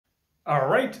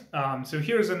Alright, so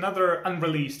here's another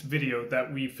unreleased video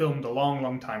that we filmed a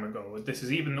long time ago. This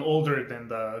is even older than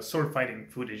the sword fighting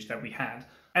footage that we had.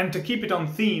 And to keep it on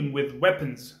theme with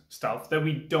weapons stuff that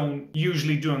we don't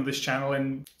usually do on this channel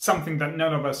and something that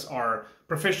none of us are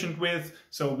proficient with,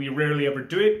 so we rarely ever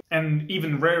do it, and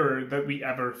even rarer that we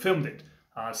ever filmed it.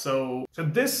 So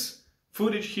this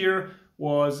footage here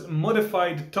was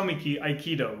modified Tomiki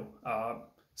Aikido,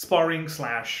 sparring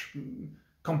slash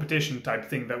competition type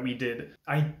thing that we did.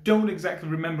 I don't exactly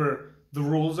remember the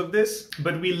rules of this,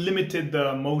 but we limited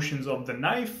the motions of the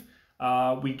knife.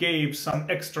 We gave some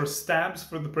extra stabs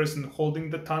for the person holding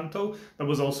the tanto. That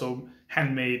was also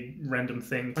handmade random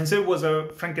thing. And so it was a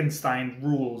Frankenstein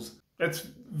rules. That's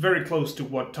very close to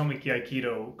what Tomiki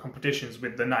Aikido competitions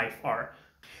with the knife are.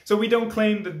 So we don't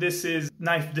claim that this is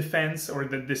knife defense or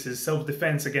that this is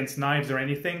self-defense against knives or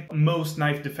anything. Most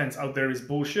knife defense out there is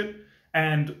bullshit.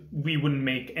 And we wouldn't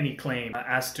make any claim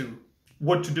as to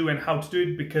what to do and how to do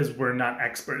it because we're not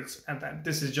experts at that.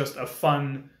 This is just a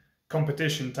fun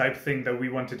competition type thing that we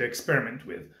wanted to experiment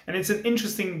with. And it's an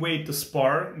interesting way to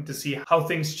spar and to see how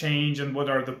things change and what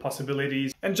are the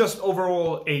possibilities. And just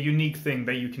overall a unique thing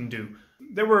that you can do.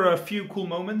 There were a few cool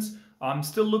moments. I'm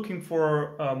still looking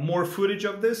for more footage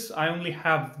of this. I only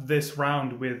have this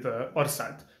round with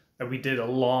Orsat that we did a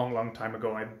long time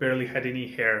ago. I barely had any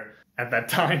hair at that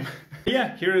time.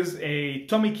 Yeah, here's a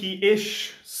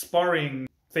Tomiki-ish sparring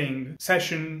thing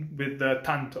session with the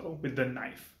tanto, with the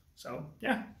knife. So,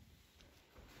 yeah.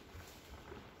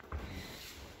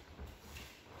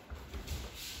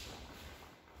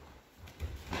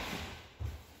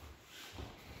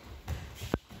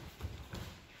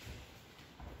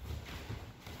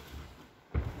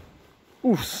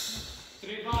 Oef.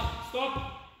 3, 2, stop!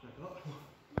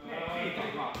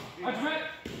 Adjumé!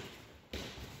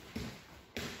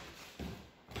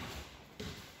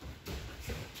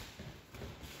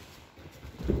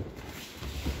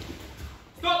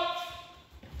 Stop!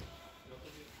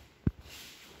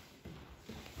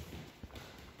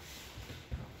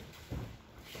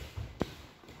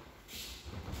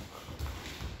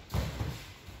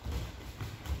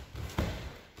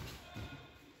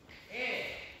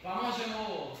 Vamos de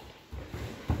nuevo.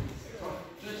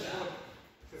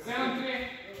 Sempre.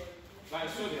 Vai,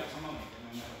 studia,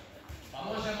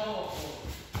 vamos de nuevo.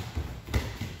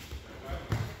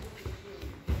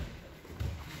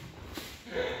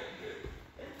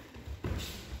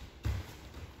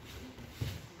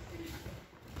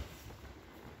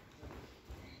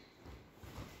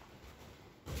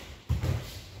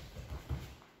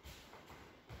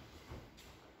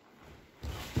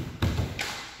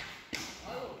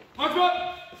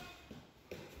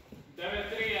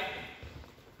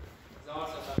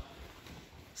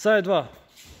 Side 2.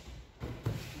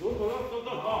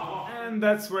 And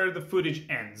that's where the footage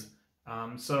ends.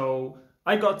 So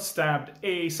I got stabbed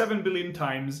 7 billion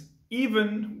times,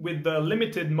 even with the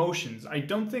limited motions. I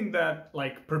don't think that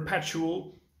like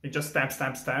perpetual, it just stab,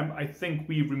 stab, stab. I think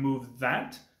we removed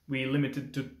that. We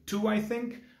limited to 2, I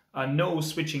think. No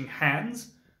switching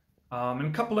hands. And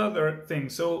a couple other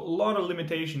things. So a lot of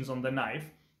limitations on the knife.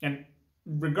 And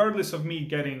regardless of me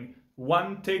getting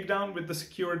 1 takedown with the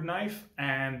secured knife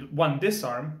and 1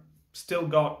 disarm, still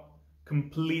got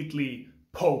completely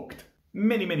poked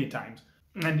many times.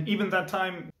 And even that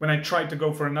time when I tried to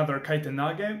go for another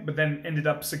kaitenage, but then ended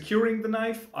up securing the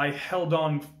knife, I held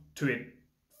on to it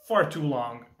far too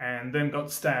long and then got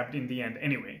stabbed in the end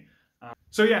anyway.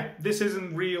 So yeah, this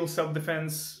isn't real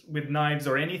self-defense with knives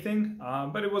or anything,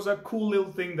 but it was a cool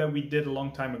little thing that we did a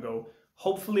long time ago.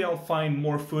 Hopefully I'll find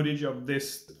more footage of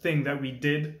this thing that we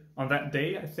did on that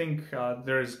day. I think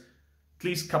there's at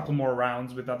least a couple more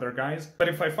rounds with other guys. But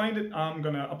if I find it, I'm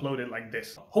gonna upload it like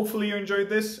this. Hopefully you enjoyed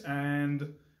this,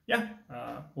 and yeah,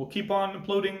 we'll keep on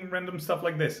uploading random stuff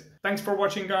like this. Thanks for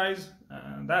watching, guys.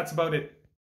 That's about it.